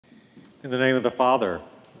In the name of the Father,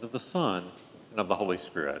 and of the Son, and of the Holy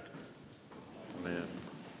Spirit. Amen.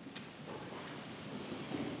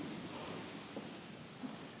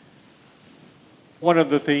 One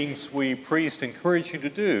of the things we priests encourage you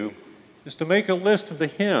to do is to make a list of the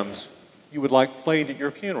hymns you would like played at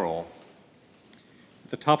your funeral.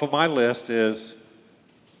 At the top of my list is,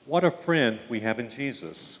 "What a Friend We Have in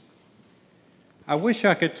Jesus." I wish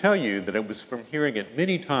I could tell you that it was from hearing it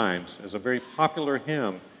many times as a very popular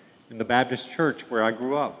hymn in the Baptist church where I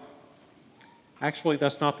grew up. Actually,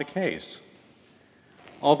 that's not the case.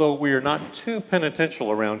 Although we are not too penitential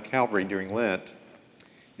around Calvary during Lent,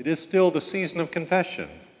 it is still the season of confession.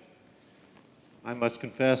 I must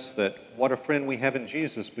confess that "What a Friend We Have in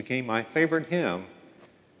Jesus" became my favorite hymn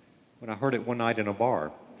when I heard it one night in a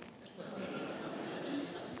bar.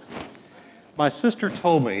 My sister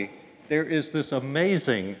told me there is this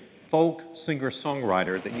amazing folk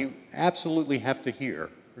singer-songwriter that you absolutely have to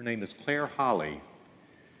hear. Her name is Claire Holly.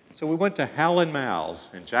 So we went to Howlin' Mal's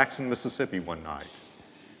in Jackson, Mississippi one night.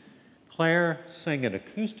 Claire sang an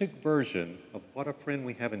acoustic version of "What a Friend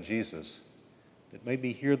We Have in Jesus" that made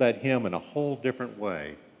me hear that hymn in a whole different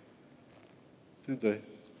way. Through the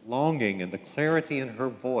longing and the clarity in her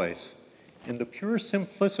voice and the pure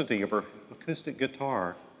simplicity of her acoustic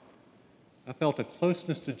guitar, I felt a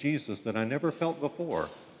closeness to Jesus that I never felt before.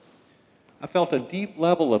 I felt a deep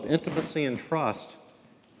level of intimacy and trust,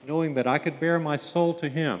 knowing that I could bare my soul to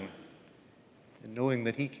Him and knowing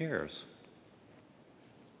that He cares.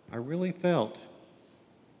 I really felt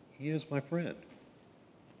He is my friend.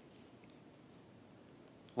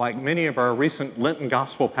 Like many of our recent Lenten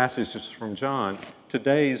Gospel passages from John,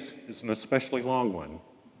 today's is an especially long one.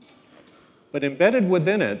 But embedded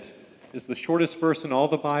within it is the shortest verse in all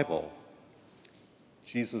the Bible.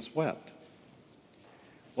 Jesus wept.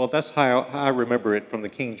 Well, that's how I remember it from the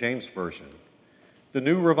King James Version. The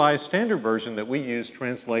New Revised Standard Version that we use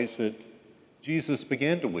translates it, "Jesus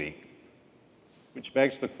began to weep," which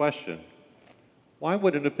begs the question, why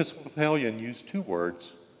would an Episcopalian use two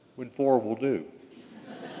words when four will do?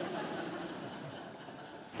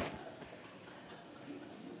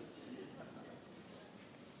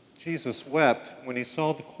 Jesus wept when He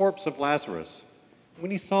saw the corpse of Lazarus,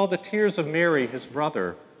 when He saw the tears of Mary, His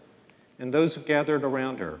brother, and those who gathered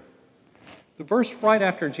around her. The verse right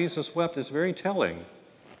after Jesus wept is very telling.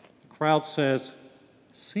 The crowd says,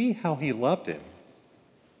 "See how He loved him."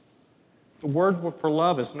 The word for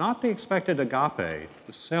love is not the expected agape,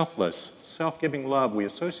 the selfless, self-giving love we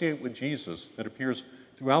associate with Jesus that appears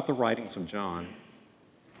throughout the writings of John.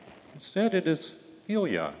 Instead, it is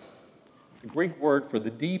philia, the Greek word for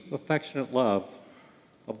the deep, affectionate love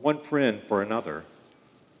of one friend for another.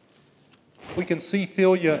 We can see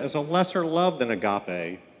philia as a lesser love than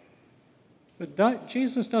agape, but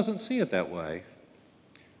Jesus doesn't see it that way.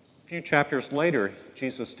 A few chapters later,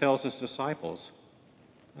 Jesus tells His disciples,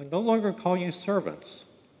 "I no longer call you servants,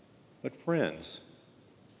 but friends."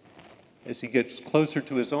 As He gets closer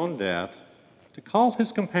to His own death, to call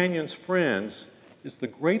His companions friends is the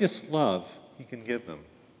greatest love He can give them.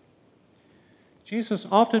 Jesus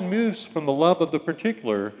often moves from the love of the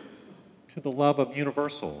particular to the love of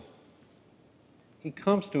universal. He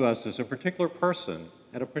comes to us as a particular person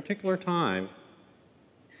at a particular time.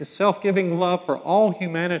 His self-giving love for all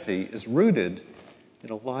humanity is rooted in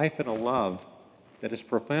a life and a love that is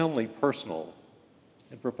profoundly personal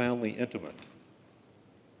and profoundly intimate.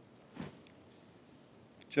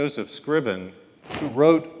 Joseph Scriven, who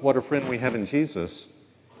wrote "What a Friend We Have in Jesus,"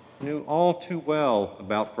 knew all too well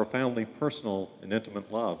about profoundly personal and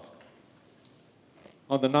intimate love.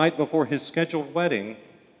 On the night before his scheduled wedding,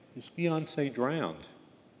 his fiancée drowned.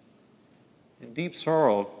 In deep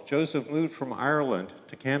sorrow, Joseph moved from Ireland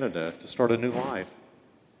to Canada to start a new life.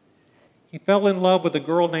 He fell in love with a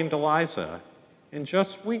girl named Eliza, and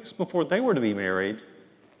just weeks before they were to be married,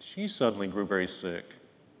 she suddenly grew very sick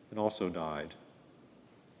and also died.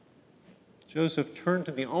 Joseph turned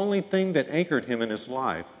to the only thing that anchored him in his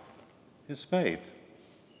life, his faith.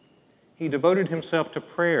 He devoted himself to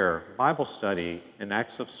prayer, Bible study, and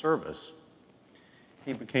acts of service.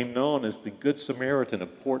 He became known as the Good Samaritan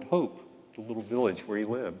of Port Hope, the little village where he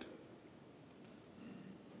lived.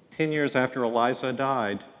 10 years after Eliza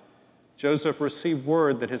died, Joseph received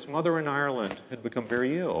word that his mother in Ireland had become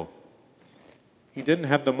very ill. He didn't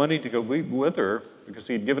have the money to go be with her because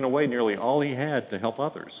he had given away nearly all he had to help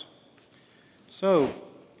others. So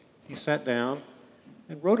he sat down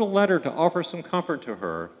and wrote a letter to offer some comfort to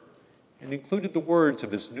her and included the words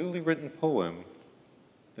of his newly written poem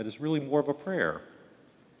that is really more of a prayer.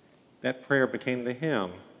 That prayer became the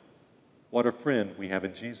hymn, "What a Friend We Have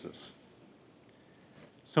in Jesus."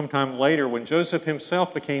 Sometime later, when Joseph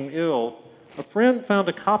himself became ill, a friend found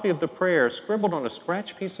a copy of the prayer scribbled on a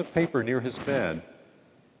scratched piece of paper near his bed.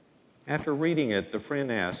 After reading it, the friend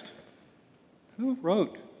asked, "Who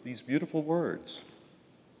wrote these beautiful words?"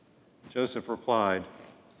 Joseph replied,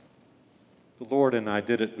 "The Lord and I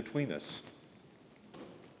did it between us."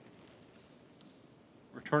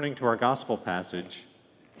 Returning to our gospel passage,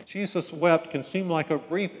 Jesus wept can seem like a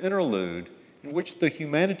brief interlude in which the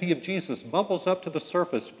humanity of Jesus bubbles up to the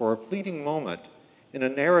surface for a fleeting moment in a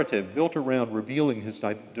narrative built around revealing his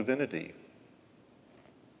divinity.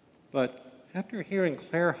 But after hearing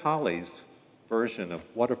Claire Holly's version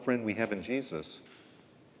of What a Friend We Have in Jesus,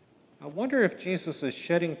 I wonder if Jesus'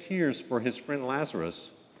 shedding tears for his friend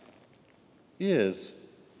Lazarus is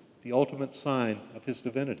the ultimate sign of his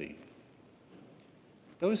divinity.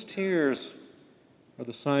 Those tears are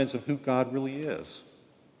the signs of who God really is.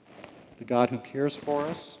 The God who cares for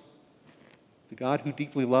us, the God who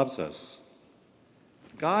deeply loves us,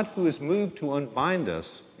 the God who is moved to unbind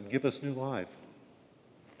us and give us new life,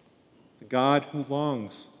 the God who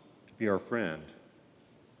longs to be our friend,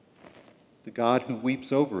 the God who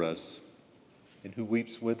weeps over us and who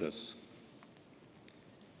weeps with us.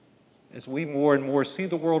 As we more and more see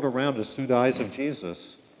the world around us through the eyes of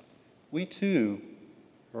Jesus, we too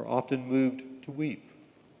are often moved to weep.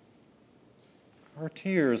 Our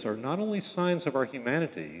tears are not only signs of our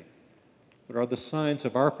humanity, but are the signs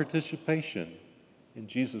of our participation in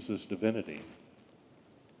Jesus' divinity.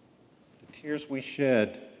 The tears we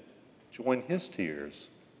shed join his tears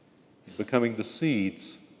in becoming the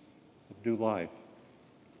seeds of new life.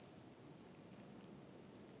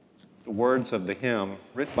 The words of the hymn,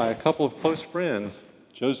 written by a couple of close friends,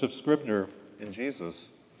 Joseph Scribner and Jesus,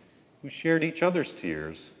 who shared each other's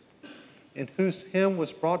tears, and whose hymn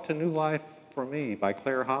was brought to new life for me by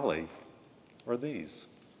Claire Holly, are these.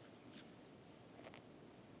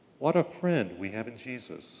 What a friend we have in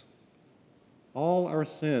Jesus, all our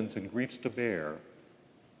sins and griefs to bear.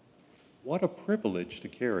 What a privilege to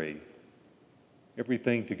carry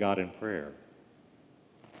everything to God in prayer.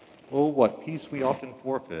 Oh, what peace we often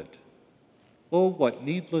forfeit. Oh, what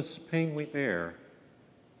needless pain we bear,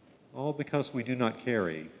 all because we do not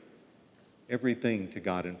carry everything to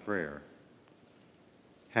God in prayer.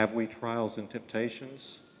 Have we trials and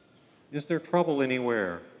temptations? Is there trouble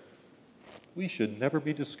anywhere? We should never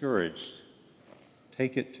be discouraged.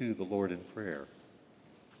 Take it to the Lord in prayer.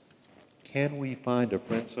 Can we find a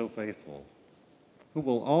friend so faithful, who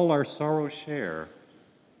will all our sorrows share?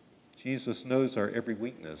 Jesus knows our every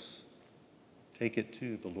weakness. Take it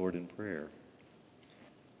to the Lord in prayer.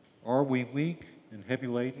 Are we weak and heavy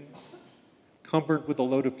laden, cumbered with a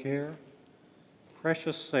load of care?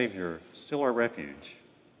 Precious Savior, still our refuge.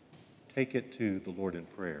 Take it to the Lord in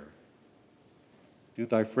prayer. Do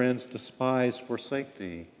thy friends despise, forsake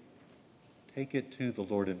thee? Take it to the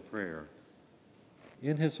Lord in prayer.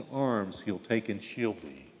 In his arms he'll take and shield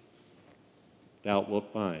thee. Thou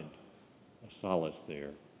wilt find a solace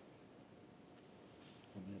there.